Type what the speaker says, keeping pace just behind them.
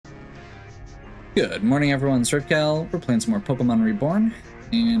Good morning, everyone. It's Ripcal. We're playing some more Pokémon Reborn,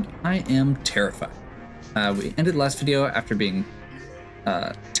 and I am terrified. We ended last video after being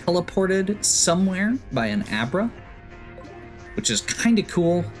teleported somewhere by an Abra, which is kind of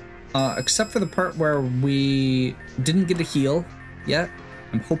cool, except for the part where we didn't get a heal yet.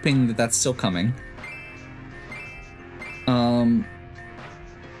 I'm hoping that that's still coming.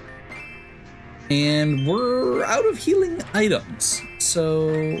 And we're out of healing items.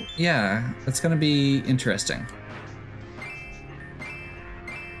 So yeah, that's gonna be interesting.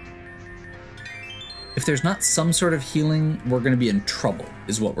 If there's not some sort of healing, we're gonna be in trouble,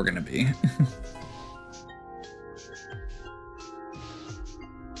 is what we're gonna be.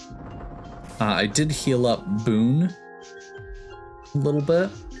 I did heal up Boone a little bit.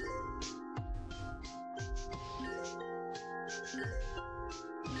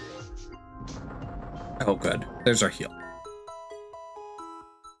 Oh, good. There's our heal.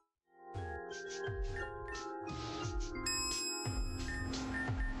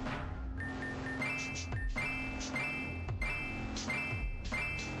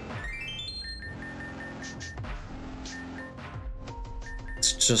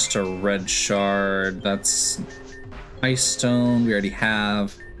 It's just a red shard. That's ice stone we already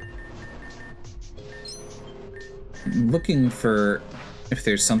have. I'm looking for if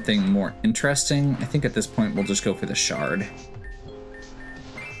there's something more interesting. I think at this point we'll just go for the shard.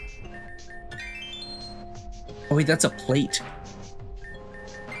 Oh wait, that's a plate.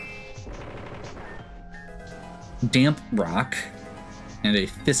 Damp rock and a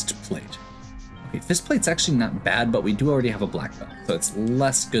fist plate. Okay, fist plate's actually not bad, but we do already have a black belt, so it's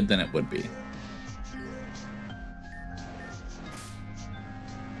less good than it would be.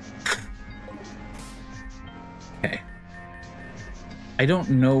 Okay. I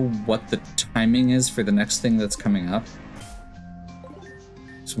don't know what the timing is for the next thing that's coming up.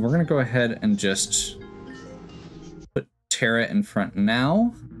 So we're gonna go ahead and just put Terra in front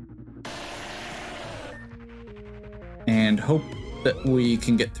now. And hope that we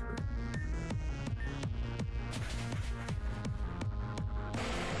can get through.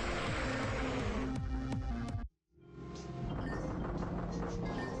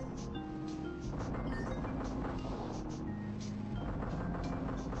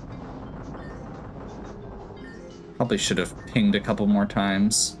 Probably should have pinged a couple more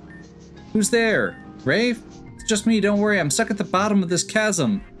times. Who's there? Rafe? It's just me, don't worry, I'm stuck at the bottom of this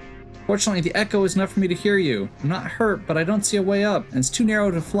chasm. Fortunately, the echo is enough for me to hear you. I'm not hurt, but I don't see a way up, and it's too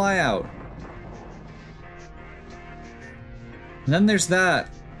narrow to fly out. And then there's that.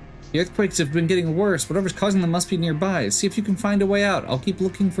 The earthquakes have been getting worse. Whatever's causing them must be nearby. See if you can find a way out. I'll keep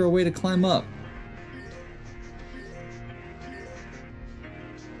looking for a way to climb up.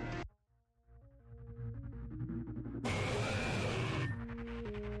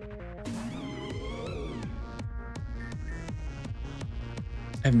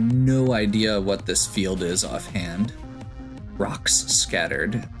 I have no idea what this field is offhand. Rocks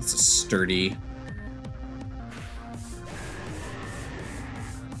scattered. It's a sturdy.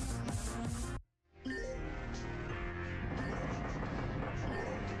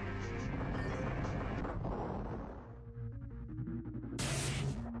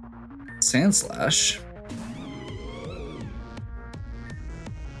 Sandslash.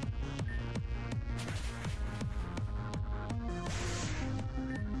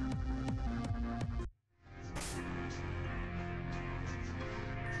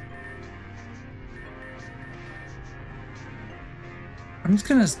 I'm just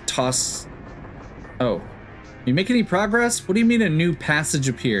gonna toss... Oh. You make any progress? What do you mean a new passage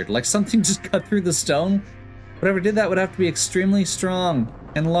appeared? Like something just cut through the stone? Whatever did that would have to be extremely strong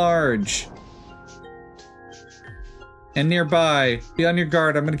and large. And nearby. Be on your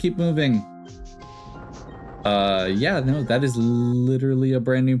guard, I'm gonna keep moving. Yeah, no, that is literally a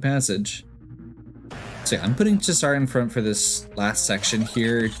brand new passage. So yeah, I'm putting Chisar in front for this last section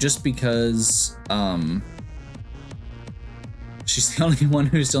here, just because, she's the only one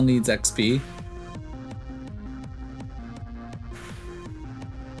who still needs XP.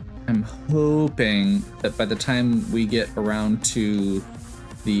 I'm hoping that by the time we get around to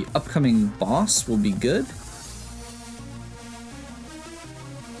the upcoming boss, we'll be good.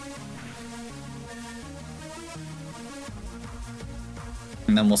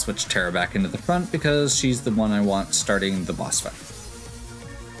 And then we'll switch Terra back into the front because she's the one I want starting the boss fight.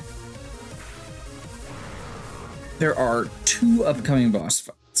 There are 2 upcoming boss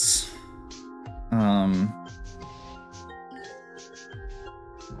fights.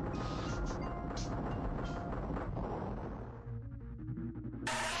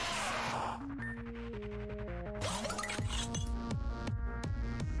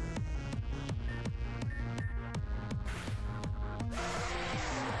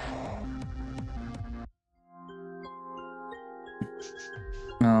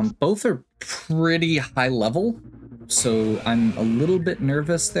 Both are pretty high level, so I'm a little bit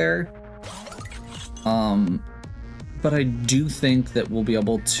nervous there. But I do think that we'll be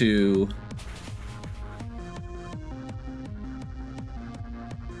able to...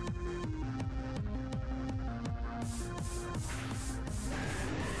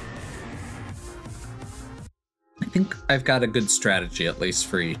 I think I've got a good strategy, at least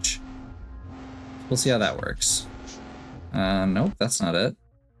for each. We'll see how that works. Nope, that's not it.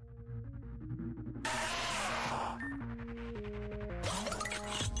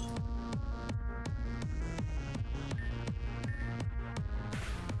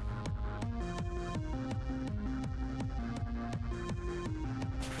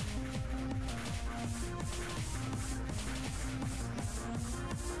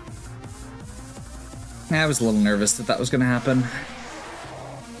 I was a little nervous that that was going to happen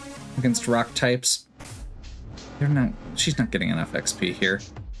against rock types. They're not. She's not getting enough XP here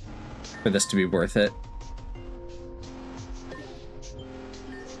for this to be worth it.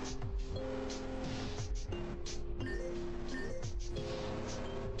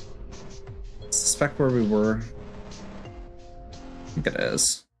 Suspect where we were. I think it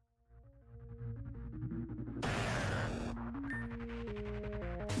is.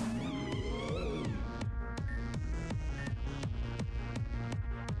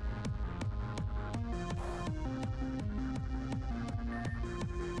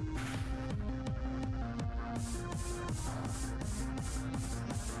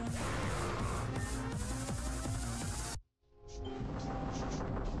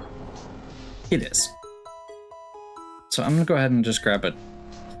 It is. So I'm gonna go ahead and just grab a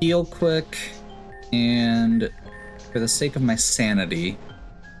heal quick, and for the sake of my sanity,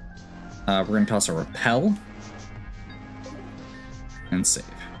 we're gonna toss a repel and save.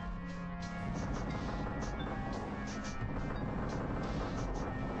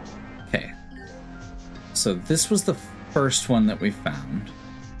 Okay. So this was the first one that we found.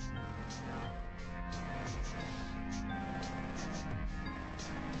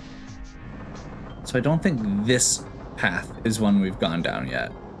 So I don't think this path is one we've gone down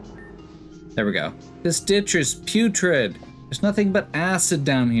yet. There we go. This ditch is putrid. There's nothing but acid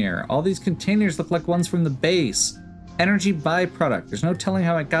down here. All these containers look like ones from the base. Energy byproduct. There's no telling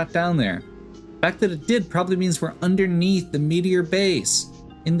how it got down there. The fact that it did probably means we're underneath the meteor base,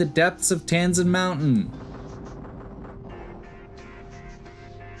 in the depths of Tanzan Mountain.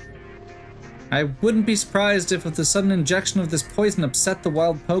 I wouldn't be surprised if the sudden injection of this poison upset the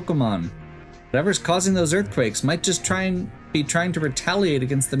wild Pokémon. Whatever's causing those earthquakes might just be trying to retaliate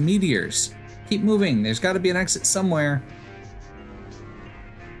against the meteors. Keep moving, there's gotta be an exit somewhere.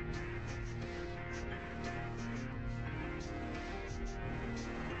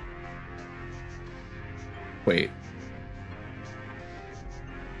 Wait.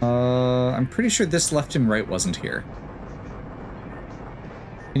 I'm pretty sure this left and right wasn't here.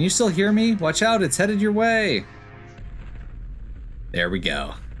 Can you still hear me? Watch out, it's headed your way. There we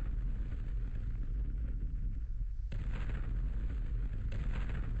go.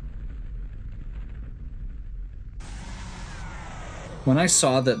 When I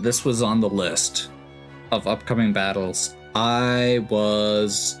saw that this was on the list of upcoming battles, I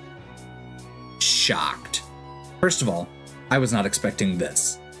was shocked. First of all, I was not expecting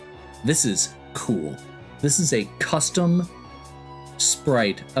this. This is cool. This is a custom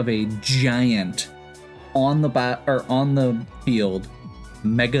sprite of a giant on the field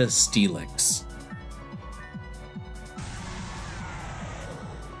Mega Steelix.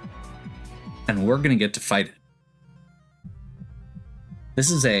 And we're gonna get to fight it. This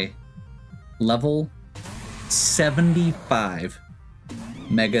is a level 75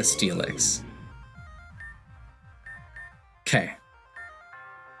 Mega Steelix. Okay.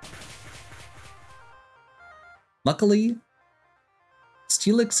 Luckily,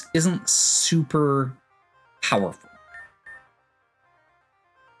 Steelix isn't super powerful.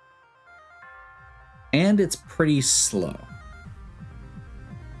 And it's pretty slow.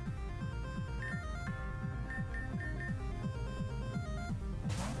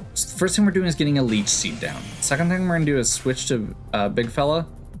 So the first thing we're doing is getting a leech seed down. Second thing we're gonna do is switch to big fella.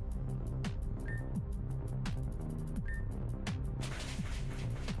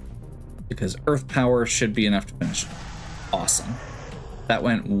 Because earth power should be enough to finish. Awesome. That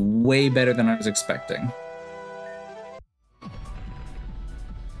went way better than I was expecting.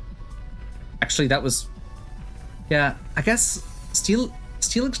 Actually, that was... Yeah, I guess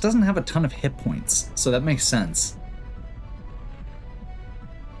Steelix doesn't have a ton of hit points, so that makes sense.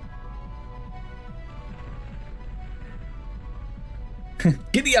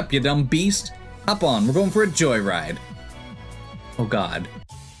 Giddy up, you dumb beast! Hop on, we're going for a joyride. Oh god.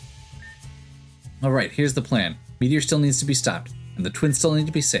 All right, here's the plan. Meteor still needs to be stopped, and the twins still need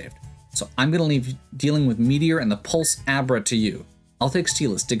to be saved. So I'm gonna leave dealing with Meteor and the Pulse Abra to you. I'll take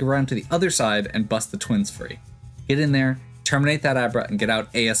Steelus, dig around to the other side, and bust the twins free. Get in there, terminate that Abra, and get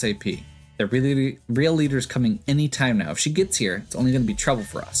out ASAP. The real leader's coming anytime now. If she gets here, it's only gonna be trouble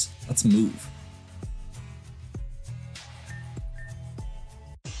for us. Let's move.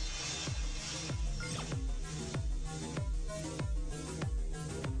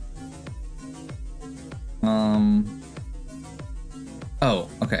 Oh,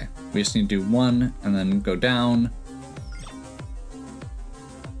 okay. We just need to do one and then go down.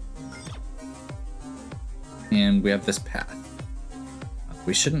 And we have this path.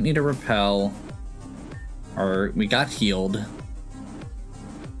 We shouldn't need a repel. We got healed.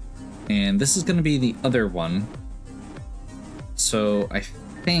 And this is gonna be the other one. So I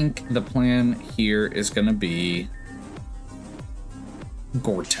think the plan here is gonna be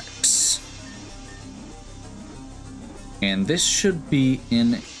Gore-Tex. And this should be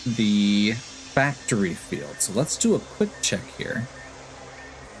in the factory field. So let's do a quick check here.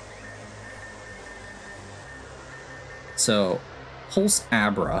 So, Pulse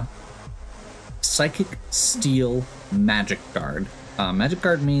Abra, Psychic Steel, Magic Guard. Magic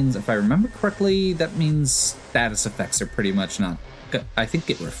Guard means, if I remember correctly, that means status effects are pretty much not, I think,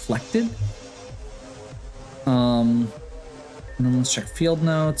 get reflected. And then let's check field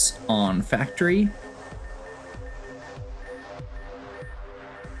notes on factory.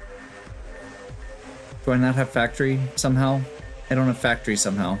 Do I not have factory somehow? I don't have factory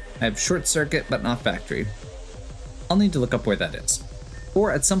somehow. I have short circuit, but not factory. I'll need to look up where that is.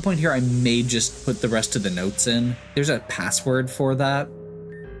 Or at some point here, I may just put the rest of the notes in. There's a password for that,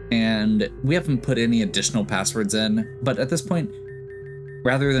 and we haven't put any additional passwords in. But at this point,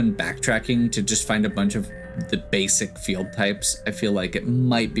 rather than backtracking to just find a bunch of the basic field types, I feel like it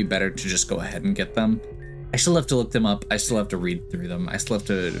might be better to just go ahead and get them. I still have to look them up. I still have to read through them. I still have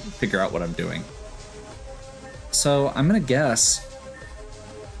to figure out what I'm doing. So I'm gonna guess.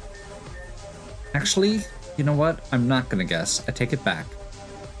 Actually, you know what? I'm not gonna guess. I take it back.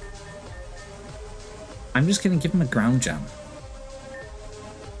 I'm just gonna give him a ground gem.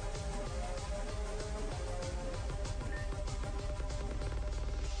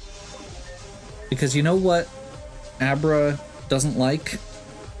 Because you know what Abra doesn't like?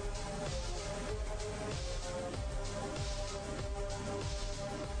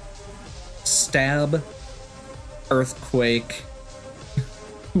 Stab, earthquake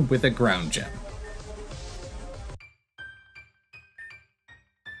with a ground gem.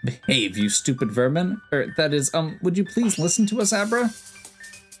 Behave, you stupid vermin. Or that is, would you please listen to us, Abra?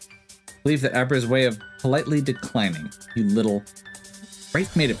 I believe that Abra's way of politely declining. You little...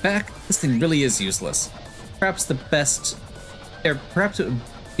 Rafe made it back? This thing really is useless. Perhaps perhaps it would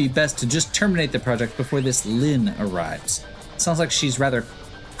be best to just terminate the project before this Lynn arrives. Sounds like she's rather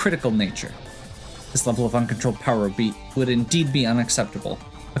critical nature. This level of uncontrolled power would indeed be unacceptable.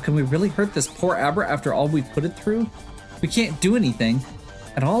 But can we really hurt this poor Abra after all we've put it through? We can't do anything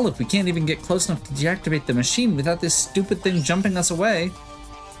at all if we can't even get close enough to deactivate the machine without this stupid thing jumping us away.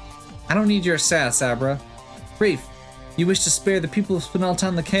 I don't need your sass, Abra. Rafe, you wish to spare the people of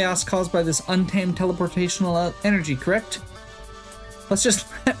Spineltown the chaos caused by this untamed teleportational energy, correct? Let's just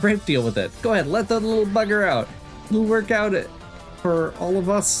let Rafe deal with it. Go ahead, let that little bugger out. It'll work out for all of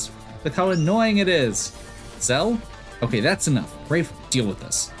us with how annoying it is. Zell? Okay, that's enough. Rafe, deal with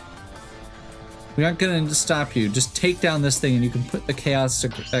this. We aren't going to stop you. Just take down this thing and you can put the chaos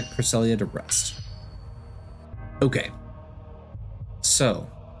at Cresselia to rest. Okay. So.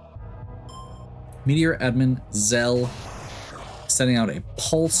 Meteor Admin Zell sending out a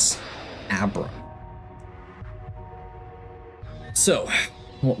Pulse Abra. So,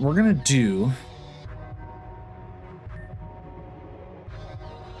 what we're going to do...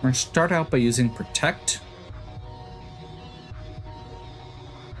 We're going to start out by using Protect.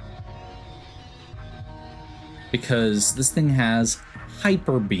 Because this thing has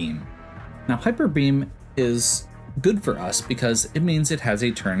Hyper Beam. Now, Hyper Beam is good for us because it means it has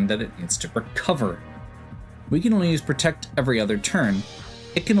a turn that it needs to recover. We can only use Protect every other turn.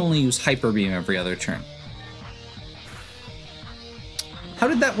 It can only use Hyper Beam every other turn. How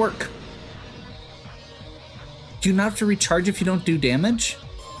did that work? Do you not have to recharge if you don't do damage?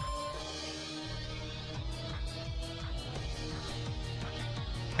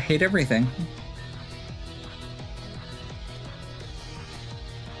 I hate everything.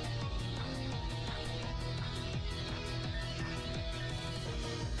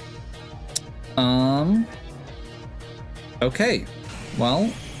 Okay,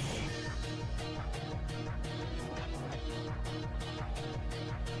 well.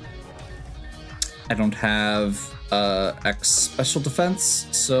 I don't have X special defense,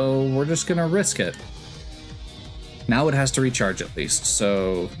 so we're just gonna risk it. Now it has to recharge at least,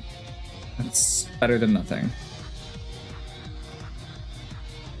 so that's better than nothing.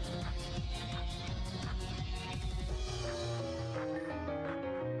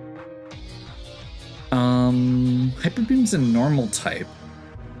 Hyper Beam's a normal type.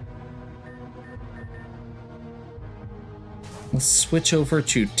 Let's switch over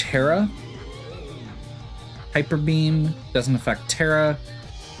to Terra. Hyper Beam doesn't affect Terra.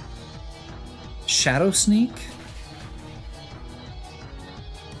 Shadow Sneak.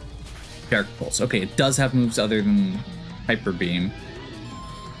 Dark Pulse. Okay, it does have moves other than Hyper Beam.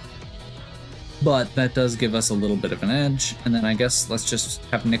 But that does give us a little bit of an edge. And then I guess let's just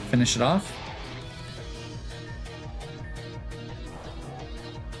have Nick finish it off.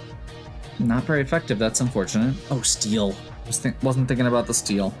 Not very effective, that's unfortunate. Oh, steel. Wasn't thinking about the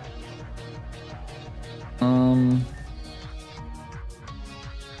steel.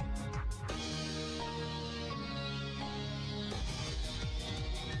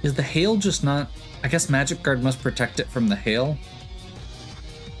 Is the hail just not... I guess Magic Guard must protect it from the hail?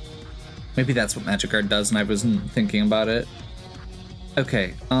 Maybe that's what Magic Guard does and I wasn't thinking about it.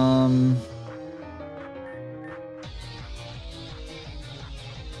 Okay, I'm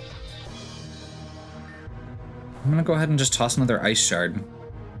gonna go ahead and just toss another Ice Shard.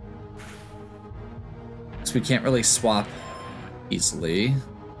 Because we can't really swap easily.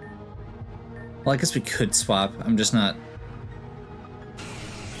 Well, I guess we could swap. I'm just not...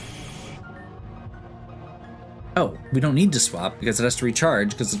 Oh, we don't need to swap because it has to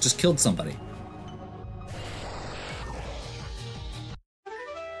recharge because it just killed somebody.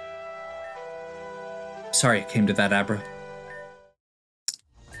 Sorry it came to that, Abra.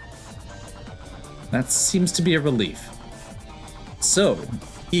 That seems to be a relief. So,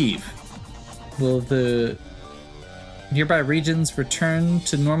 Eve, will the nearby regions return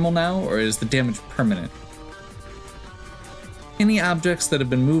to normal now, or is the damage permanent? Any objects that have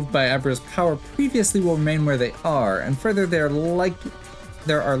been moved by Abra's power previously will remain where they are, and further, there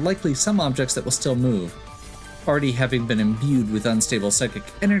are likely some objects that will still move. Already having been imbued with unstable psychic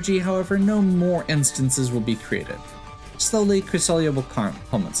energy, however, no more instances will be created. Slowly, Chrysalia will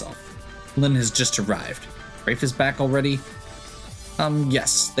calm itself. Lynn has just arrived. Rafe is back already?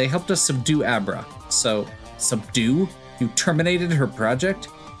 Yes, they helped us subdue Abra. So, subdue? You terminated her project?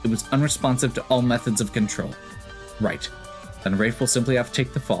 It was unresponsive to all methods of control. Right. Then Rafe will simply have to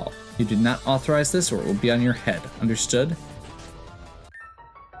take the fall. You did not authorize this or it will be on your head. Understood?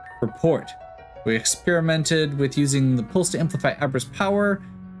 Report. We experimented with using the pulse to amplify Abra's power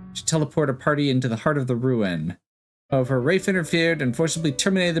to teleport a party into the heart of the ruin. However, Rafe interfered and forcibly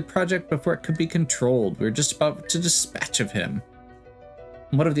terminated the project before it could be controlled. We were just about to dispatch of him.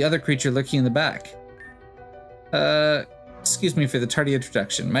 And what of the other creature lurking in the back? Excuse me for the tardy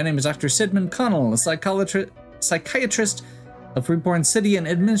introduction. My name is Dr. Sidman Connell, a psychiatrist of Reborn City and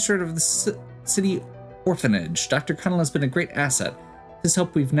administrator of the city orphanage. Dr. Connell has been a great asset. With his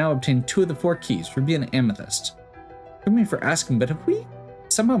help, we've now obtained 2 of the 4 keys, Ruby and Amethyst. Forgive me for asking, but have we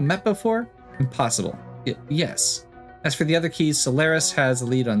somehow met before? Impossible. Yes. As for the other keys, Solaris has a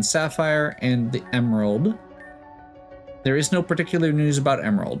lead on Sapphire and the Emerald. There is no particular news about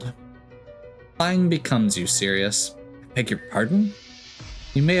Emerald. Lying becomes you serious. I beg your pardon?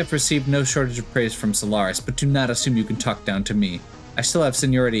 You may have received no shortage of praise from Solaris, but do not assume you can talk down to me. I still have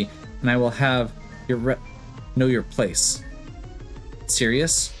seniority, and I will have your know your place.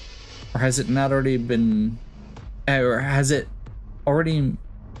 Serious? Or has it not already been... Or has it already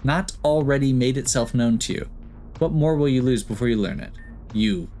not already made itself known to you? What more will you lose before you learn it?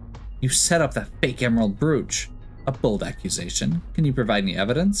 You set up that fake emerald brooch. A bold accusation. Can you provide any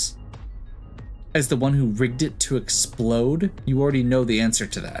evidence? As the one who rigged it to explode, you already know the answer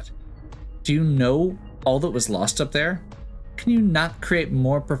to that. Do you know all that was lost up there? Can you not create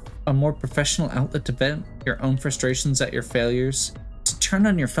a more professional outlet to vent your own frustrations at your failures? To turn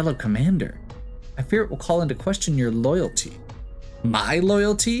on your fellow commander? I fear it will call into question your loyalty. My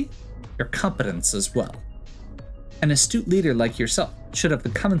loyalty? Your competence as well. An astute leader like yourself should have the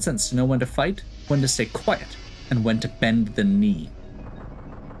common sense to know when to fight, when to stay quiet, and when to bend the knee.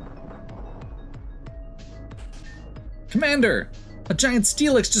 Commander! A giant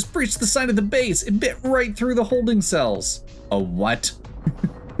Steelix just breached the side of the base. It bit right through the holding cells. A what?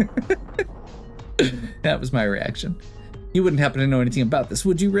 That was my reaction. You wouldn't happen to know anything about this,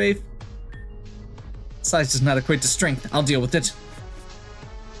 would you, Rafe? Size does not equate to strength. I'll deal with it.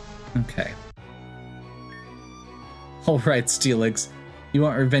 Okay. Alright, Steelix. You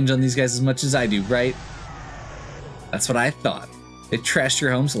want revenge on these guys as much as I do, right? That's what I thought. They trashed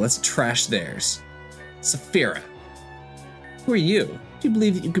your home, so let's trash theirs. Saphira. Who are you? Do you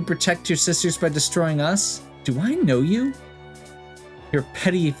believe that you could protect your sisters by destroying us? Do I know you? Your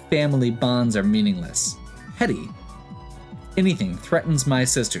petty family bonds are meaningless. Petty? If anything threatens my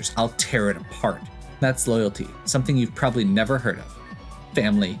sisters, I'll tear it apart. That's loyalty, something you've probably never heard of.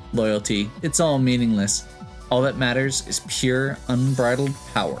 Family, loyalty, it's all meaningless. All that matters is pure, unbridled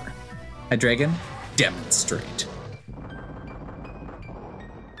power. Hydreigon, demonstrate.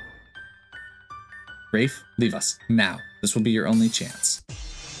 Rafe, leave us, now. This will be your only chance.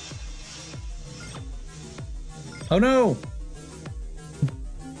 Oh no!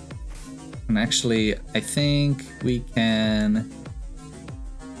 And actually, I think we can...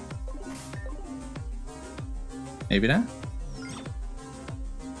 Maybe not?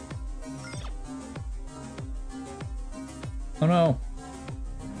 Oh no!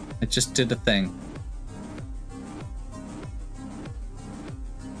 I just did a thing.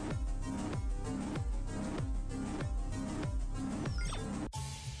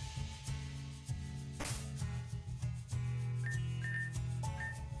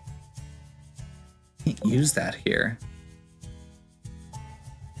 Can't use that here.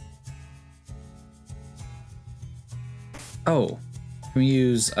 Oh, can we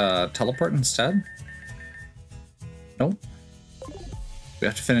use teleport instead? Nope. We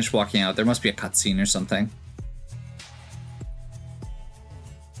have to finish walking out. There must be a cutscene or something.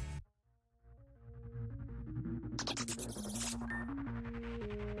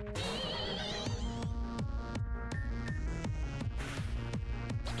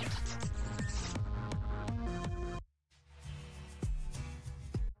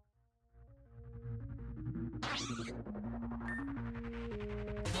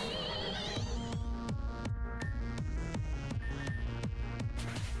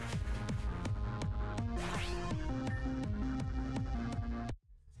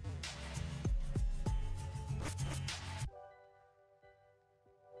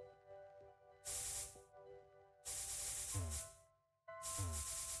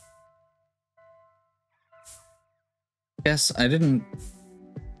 Yes, I didn't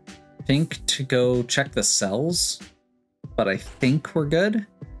think to go check the cells, but I think we're good.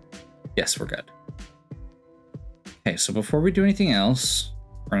 Yes, we're good. Okay, so before we do anything else,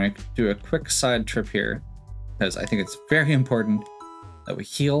 we're going to do a quick side trip here, because I think it's very important that we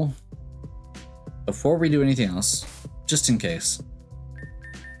heal before we do anything else, just in case.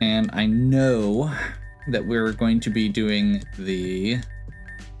 And I know that we're going to be doing the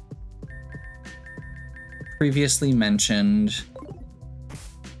previously mentioned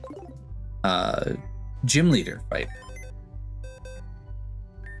gym leader fight.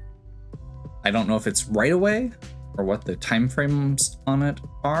 I don't know if it's right away or what the time frames on it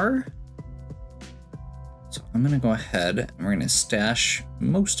are. So I'm gonna go ahead and we're gonna stash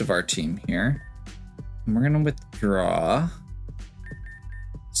most of our team here. And we're gonna withdraw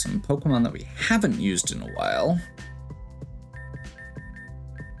some Pokemon that we haven't used in a while.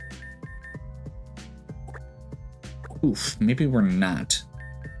 Oof, maybe we're not.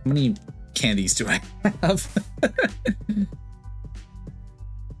 How many candies do I have?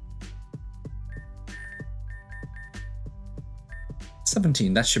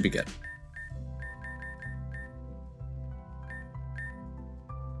 17, that should be good.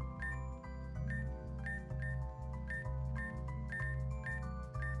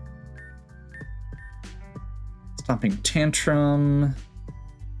 Stomping Tantrum.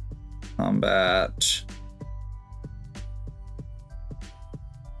 Combat.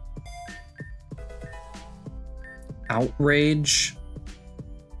 Outrage.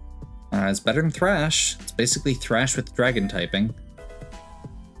 It's better than Thrash. It's basically Thrash with Dragon typing.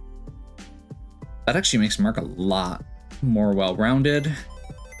 That actually makes Mark a lot more well-rounded.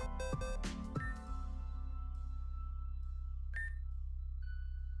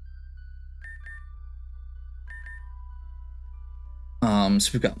 So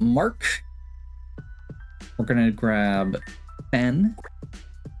we've got Mark. We're gonna grab Ben.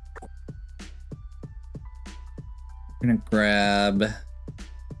 We're gonna grab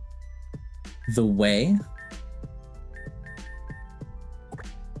The Way.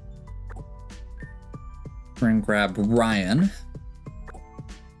 We're gonna grab Ryan.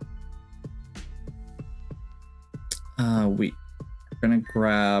 We're gonna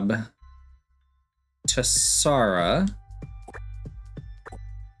grab Tessara.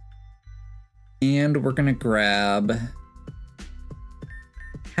 And we're gonna grab... I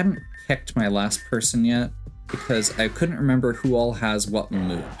hadn't picked my last person yet because I couldn't remember who all has what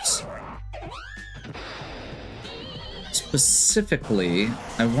moves. Specifically,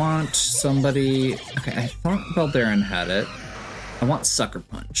 I want somebody... Okay, I thought Beldarin had it. I want Sucker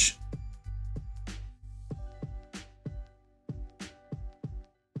Punch.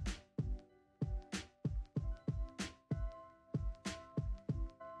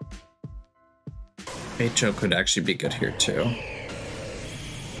 HO could actually be good here too.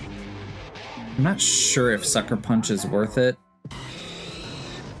 I'm not sure if Sucker Punch is worth it.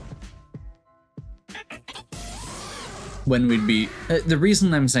 When we'd be... the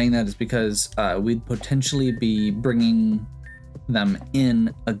reason I'm saying that is because we'd potentially be bringing them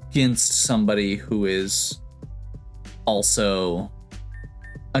in against somebody who is also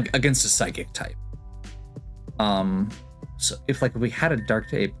against a psychic type. So if we had a dark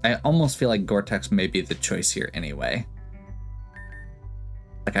type, I almost feel like Gore-Tex may be the choice here anyway.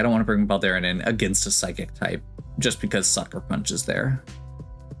 Like, I don't want to bring Balderon in against a psychic type just because Sucker Punch is there.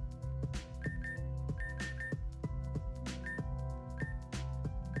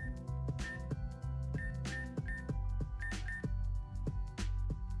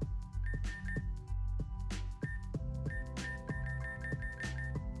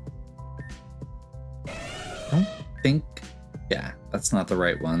 I don't think... yeah, that's not the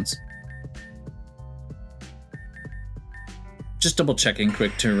right ones. Just double checking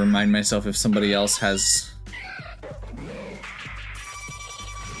quick to remind myself if somebody else has...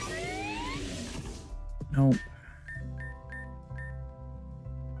 nope.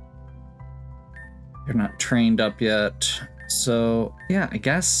 You're not trained up yet. So, yeah, I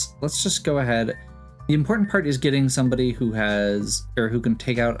guess let's just go ahead. The important part is getting somebody who has, or who can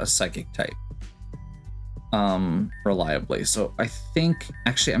take out a psychic type. Reliably. So I think,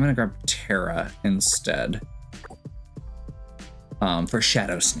 actually, I'm gonna grab Terra instead. For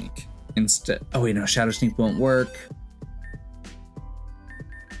Shadow Sneak instead. Oh wait, no, Shadow Sneak won't work.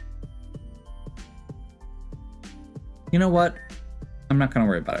 You know what? I'm not gonna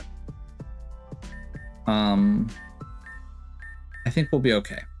worry about it. I think we'll be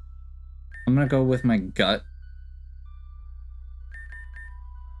okay. I'm gonna go with my gut.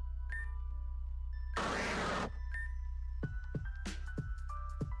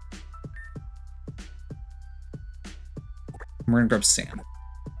 We're gonna grab Sam.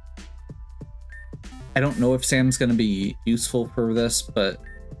 I don't know if Sam's gonna be useful for this, but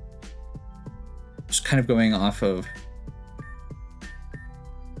just kind of going off of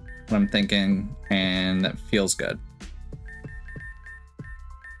what I'm thinking, and that feels good.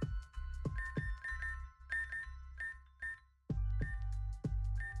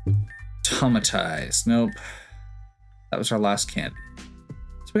 Traumatize. Nope. That was our last candy.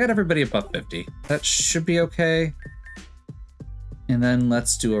 So we got everybody above 50. That should be okay. And then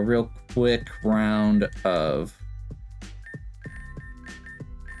let's do a real quick round of...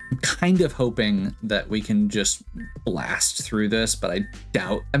 I'm kind of hoping that we can just blast through this, but I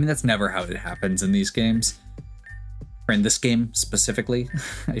doubt... I mean, that's never how it happens in these games. Or in this game, specifically,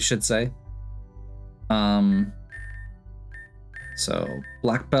 I should say. So,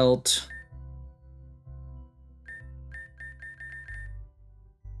 black belt...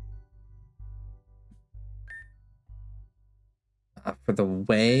 for the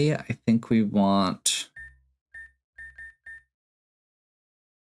way, I think we want...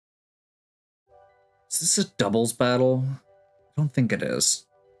 Is this a doubles battle? I don't think it is.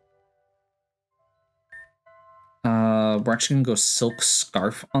 We're actually gonna go Silk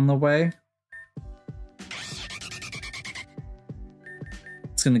Scarf on the way.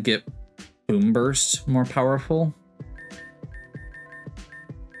 It's gonna get Boom Burst more powerful.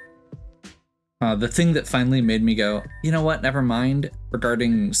 The thing that finally made me go, you know what, never mind,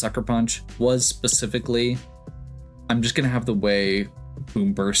 regarding Sucker Punch, was specifically, I'm just gonna have the way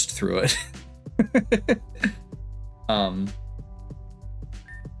Boom Burst through it. I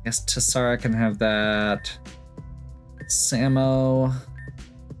guess Tassara can have that. Samo.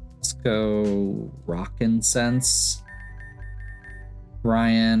 Let's go Rockin' Sense.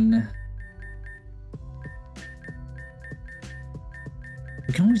 Ryan.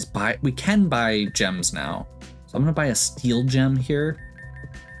 We can always buy, we can buy gems now. So I'm gonna buy a steel gem here.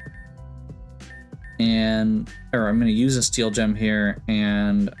 And, or I'm gonna use a steel gem here,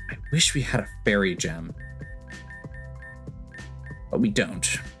 and I wish we had a fairy gem. But we don't.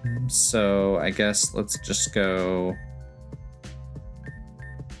 So I guess let's just go...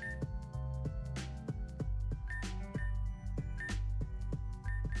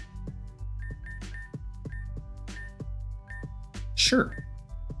 Sure.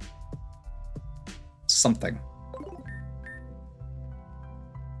 Something.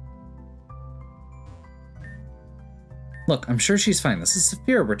 Look, I'm sure she's fine. This is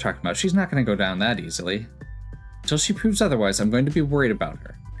Saphira we're talking about. She's not going to go down that easily. Until she proves otherwise, I'm going to be worried about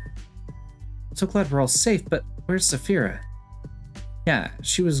her. I'm so glad we're all safe, but where's Saphira? Yeah,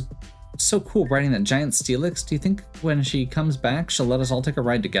 she was so cool riding that giant Steelix. Do you think when she comes back, she'll let us all take a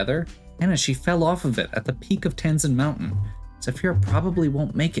ride together? Anna, she fell off of it at the peak of Tanzan Mountain. Saphira probably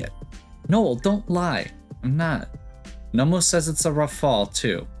won't make it. Noel, don't lie. I'm not. Nomo says it's a rough fall,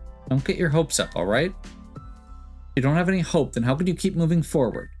 too. Don't get your hopes up, alright? If you don't have any hope, then how could you keep moving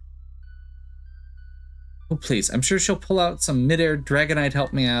forward? Oh, please. I'm sure she'll pull out some mid-air Dragonite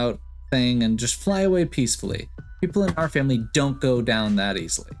help me out thing and just fly away peacefully. People in our family don't go down that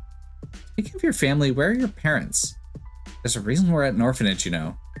easily. Speaking of your family, where are your parents? There's a reason we're at an orphanage, you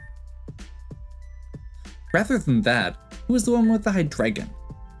know. Rather than that, who was the one with the Hydreigon?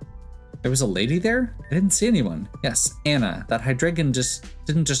 There was a lady there? I didn't see anyone. Yes, Anna. That Hydreigon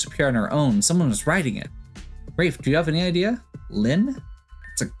didn't just appear on her own. Someone was riding it. Rafe, do you have any idea? Lynn?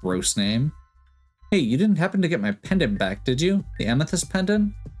 That's a gross name. Hey, you didn't happen to get my pendant back, did you? The amethyst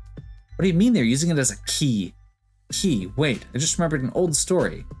pendant? What do you mean they're using it as a key? Key? Wait, I just remembered an old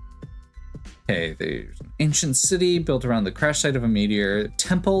story. Okay, there's an ancient city built around the crash site of a meteor. The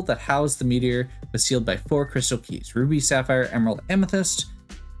temple that housed the meteor was sealed by 4 crystal keys. Ruby, sapphire, emerald, amethyst.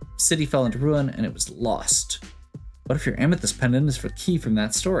 City fell into ruin and it was lost. What if your amethyst pendant is the key from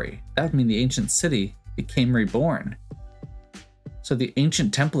that story? That would mean the ancient city became reborn. So the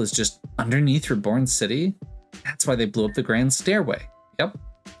ancient temple is just underneath Reborn City? That's why they blew up the grand stairway. Yep.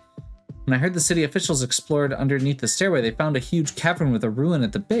 When I heard the city officials explored underneath the stairway, they found a huge cavern with a ruin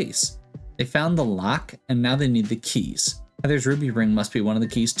at the base. They found the lock, and now they need the keys. Heather's ruby ring must be one of the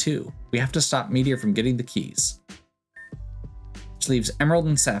keys too. We have to stop Meteor from getting the keys. Which leaves Emerald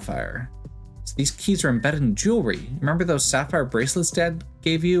and Sapphire. So these keys are embedded in jewelry. Remember those sapphire bracelets Dad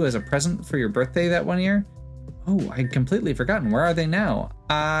gave you as a present for your birthday that one year? Oh, I'd completely forgotten. Where are they now?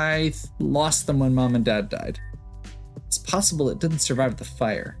 I lost them when Mom and Dad died. It's possible it didn't survive the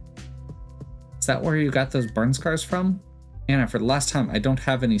fire. Is that where you got those burn scars from? Anna, for the last time, I don't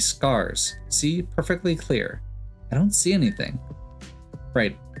have any scars. See? Perfectly clear. I don't see anything.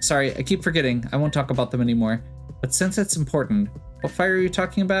 Right. Sorry, I keep forgetting. I won't talk about them anymore. But since it's important, what fire are you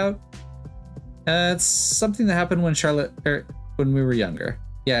talking about? It's something that happened when when we were younger.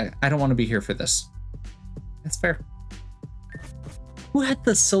 Yeah, I don't want to be here for this. That's fair. Who had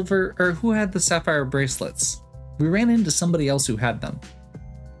the who had the sapphire bracelets? We ran into somebody else who had them.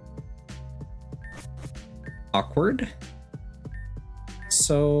 Awkward.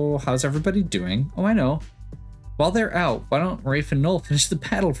 So, how's everybody doing? Oh, I know. While they're out, why don't Rafe and Noel finish the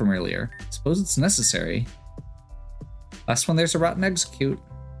battle from earlier? Suppose it's necessary. Last one there's a rotten execute.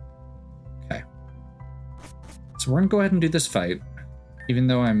 Okay. So we're gonna go ahead and do this fight. Even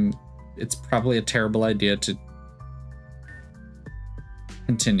though it's probably a terrible idea to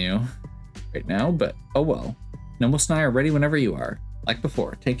continue right now, but oh well. Nomos and I are ready whenever you are. Like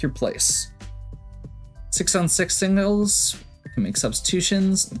before, take your place. 6-on-6 singles can make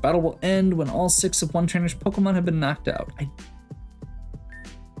substitutions. The battle will end when all 6 of one trainer's Pokemon have been knocked out.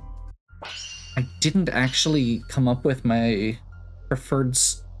 I didn't actually come up with my preferred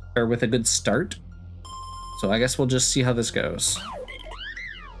or with a good start, so I guess we'll just see how this goes.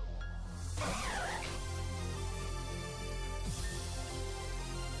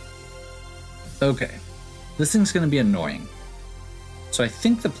 Okay, this thing's gonna be annoying. So I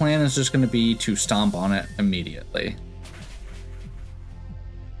think the plan is just gonna be to stomp on it immediately.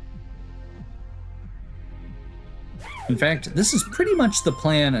 In fact, this is pretty much the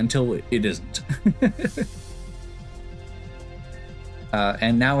plan until it isn't.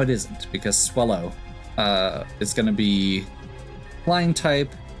 And now it isn't, because Swellow is gonna be flying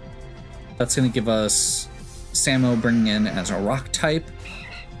type. That's gonna give us Samo bringing in as a rock type.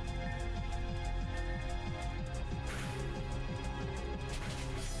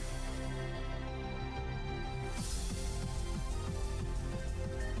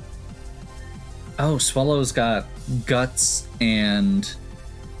 Oh, Swellow's got guts and...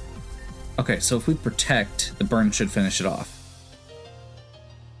 Okay, so if we protect, the burn should finish it off.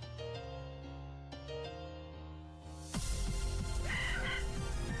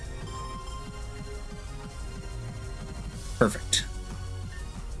 Perfect.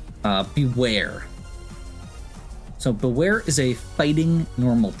 Beware. So Beware is a fighting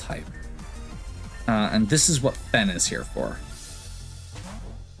normal type. And this is what Fen is here for.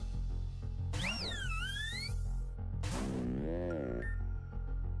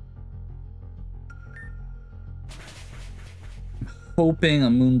 Hoping a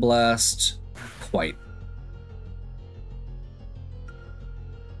Moonblast. Quite.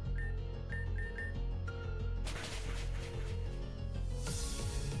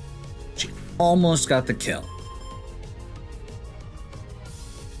 She almost got the kill.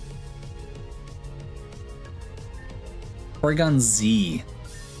 Porygon Z.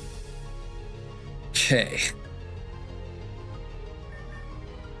 Okay.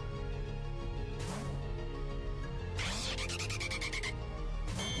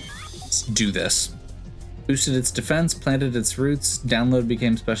 Let's do this. Boosted its defense, planted its roots, download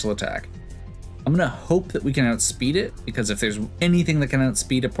became special attack. I'm gonna hope that we can outspeed it, because if there's anything that can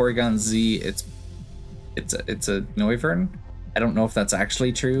outspeed a Porygon Z, it's a Noivern. I don't know if that's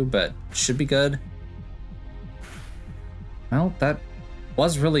actually true, but should be good. Well, that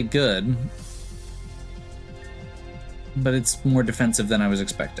was really good, but it's more defensive than I was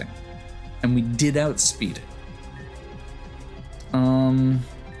expecting. And we did outspeed it.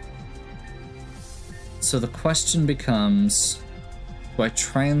 So the question becomes, do I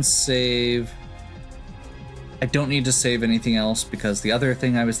try and save? I don't need to save anything else, because the other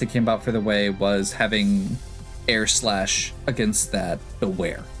thing I was thinking about for the way was having air slash against that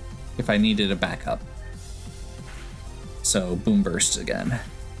beware if I needed a backup. So boom burst again.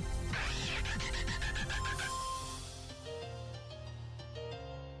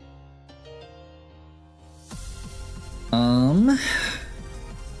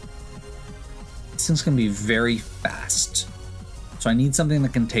 This thing's gonna be very fast, so I need something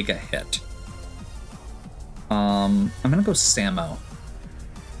that can take a hit. I'm gonna go Samo.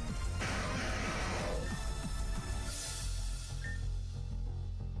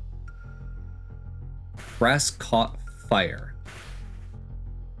 Grass caught fire.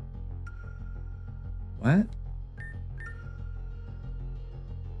 What?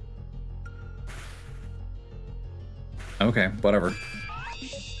 Okay, whatever.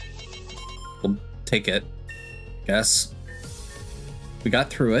 We'll take it, guess. We got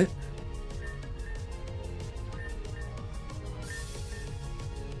through it.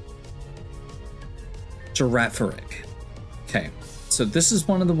 Giraffaric. Okay, so this is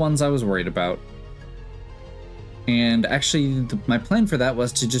one of the ones I was worried about. And actually, my plan for that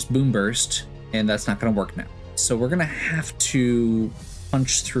was to just boom burst, and that's not going to work now. So we're going to have to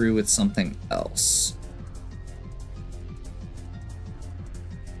punch through with something else.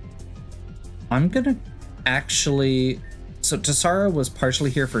 I'm going to actually... So Tessara was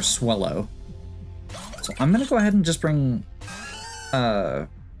partially here for Swellow. So I'm going to go ahead and just bring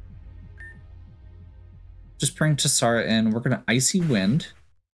Tessara in. We're going to Icy Wind.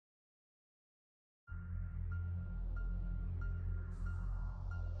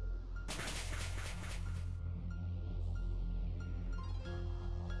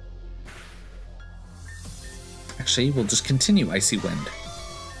 Actually, we'll just continue Icy Wind.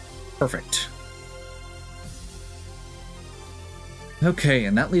 Perfect. Okay,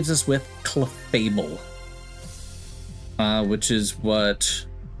 and that leaves us with Clefable. Which is what...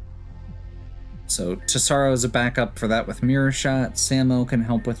 So Tessara is a backup for that with Mirror Shot. Samo can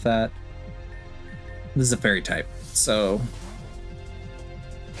help with that. This is a fairy type, so...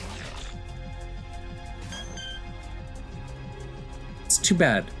 It's too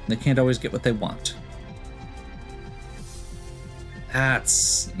bad. They can't always get what they want.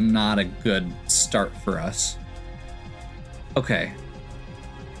 That's not a good start for us. Okay.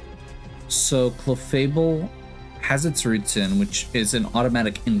 So Clefable has its roots in, which is an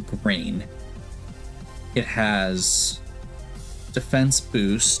automatic ingrain. It has defense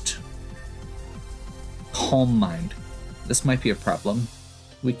boost, calm mind. This might be a problem.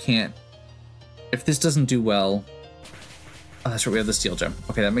 We can't... If this doesn't do well... Oh, that's right, we have the steel gem.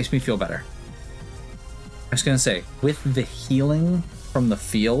 Okay, that makes me feel better. I was gonna say, with the healing from the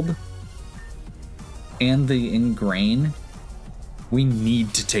field and the ingrain, we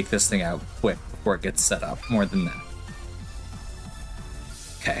need to take this thing out quick before it gets set up, more than that.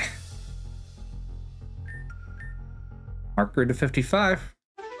 Okay. Marker to 55.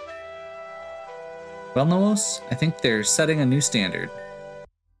 Well, Nomos, I think they're setting a new standard.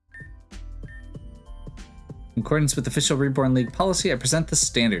 In accordance with official Reborn League policy, I present the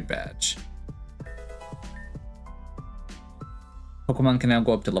standard badge. Pokemon can now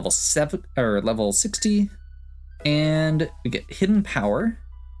go up to level 7 or level 60, and we get Hidden Power.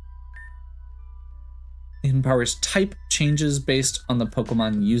 Hidden Power's type changes based on the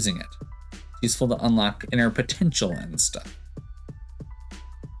Pokemon using it. It's useful to unlock inner potential and stuff.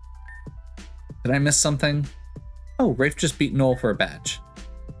 Did I miss something? Oh, Rafe just beat Noel for a badge.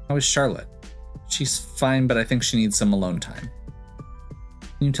 How is Charlotte? She's fine, but I think she needs some alone time.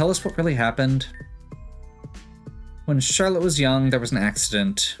 Can you tell us what really happened? When Charlotte was young, there was an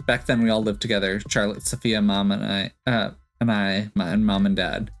accident. Back then, we all lived together. Charlotte, Sophia, Mom, and Mom and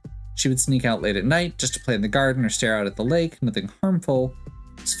Dad. She would sneak out late at night just to play in the garden or stare out at the lake. Nothing harmful.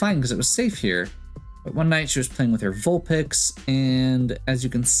 It was fine because it was safe here. But one night, she was playing with her Vulpix, and as you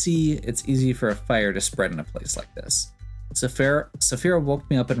can see, it's easy for a fire to spread in a place like this. Sophia woke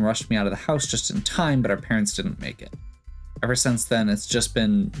me up and rushed me out of the house just in time, but our parents didn't make it. Ever since then, it's just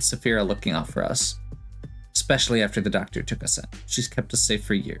been Sophia looking out for us. Especially after the doctor took us in. She's kept us safe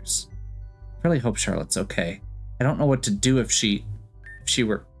for years. really hope Charlotte's okay. I don't know what to do if she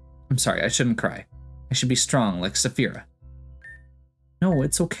were... I'm sorry, I shouldn't cry. I should be strong, like Saphira. No,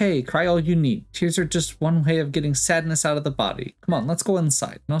 it's okay. Cry all you need. Tears are just one way of getting sadness out of the body. Come on, let's go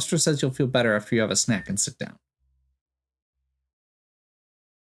inside. Nostra says you'll feel better after you have a snack and sit down.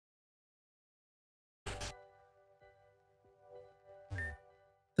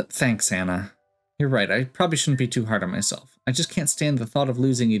 Thanks, Anna. You're right, I probably shouldn't be too hard on myself. I just can't stand the thought of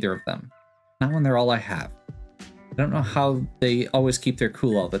losing either of them. Not when they're all I have. I don't know how they always keep their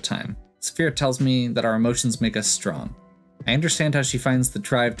cool all the time. Saphira tells me that our emotions make us strong. I understand how she finds the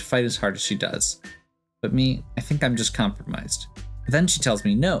drive to fight as hard as she does. But me, I think I'm just compromised. But then she tells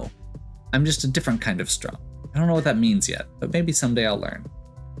me, no, I'm just a different kind of strong. I don't know what that means yet, but maybe someday I'll learn.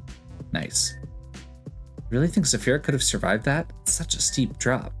 Nice. You really think Saphira could have survived that? It's such a steep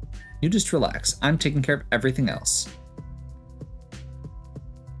drop. You just relax. I'm taking care of everything else.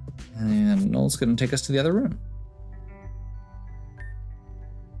 And Noel's going to take us to the other room.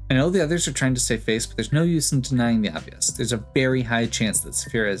 I know the others are trying to save face, but there's no use in denying the obvious. There's a very high chance that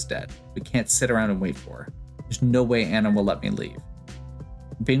Saphira is dead. We can't sit around and wait for her. There's no way Anna will let me leave.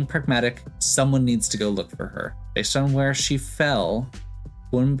 Being pragmatic, someone needs to go look for her. Based on where she fell,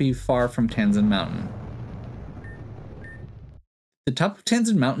 wouldn't be far from Tanzan Mountain. Did the top of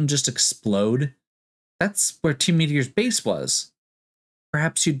Tanzan Mountain just explode? That's where Team Meteor's base was.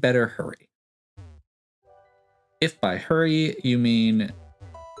 Perhaps you'd better hurry. If by hurry you mean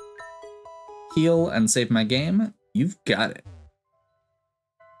heal and save my game, you've got it.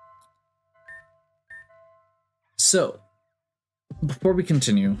 So, before we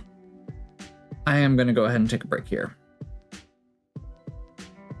continue, I am going to go ahead and take a break here.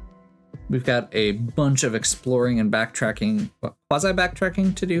 We've got a bunch of exploring and backtracking,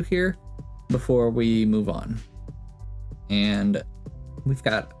 quasi-backtracking to do here before we move on. And we've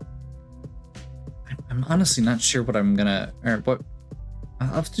got... I'm honestly not sure what I'm gonna... or what...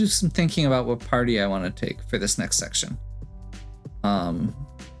 I'll have to do some thinking about what party I want to take for this next section. So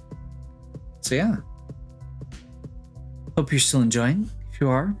yeah. Hope you're still enjoying. If you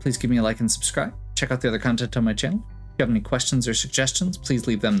are, please give me a like and subscribe. Check out the other content on my channel. If you have any questions or suggestions, please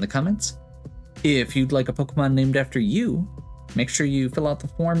leave them in the comments. If you'd like a Pokemon named after you, make sure you fill out the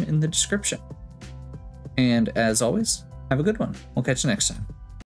form in the description. And as always, have a good one. We'll catch you next time.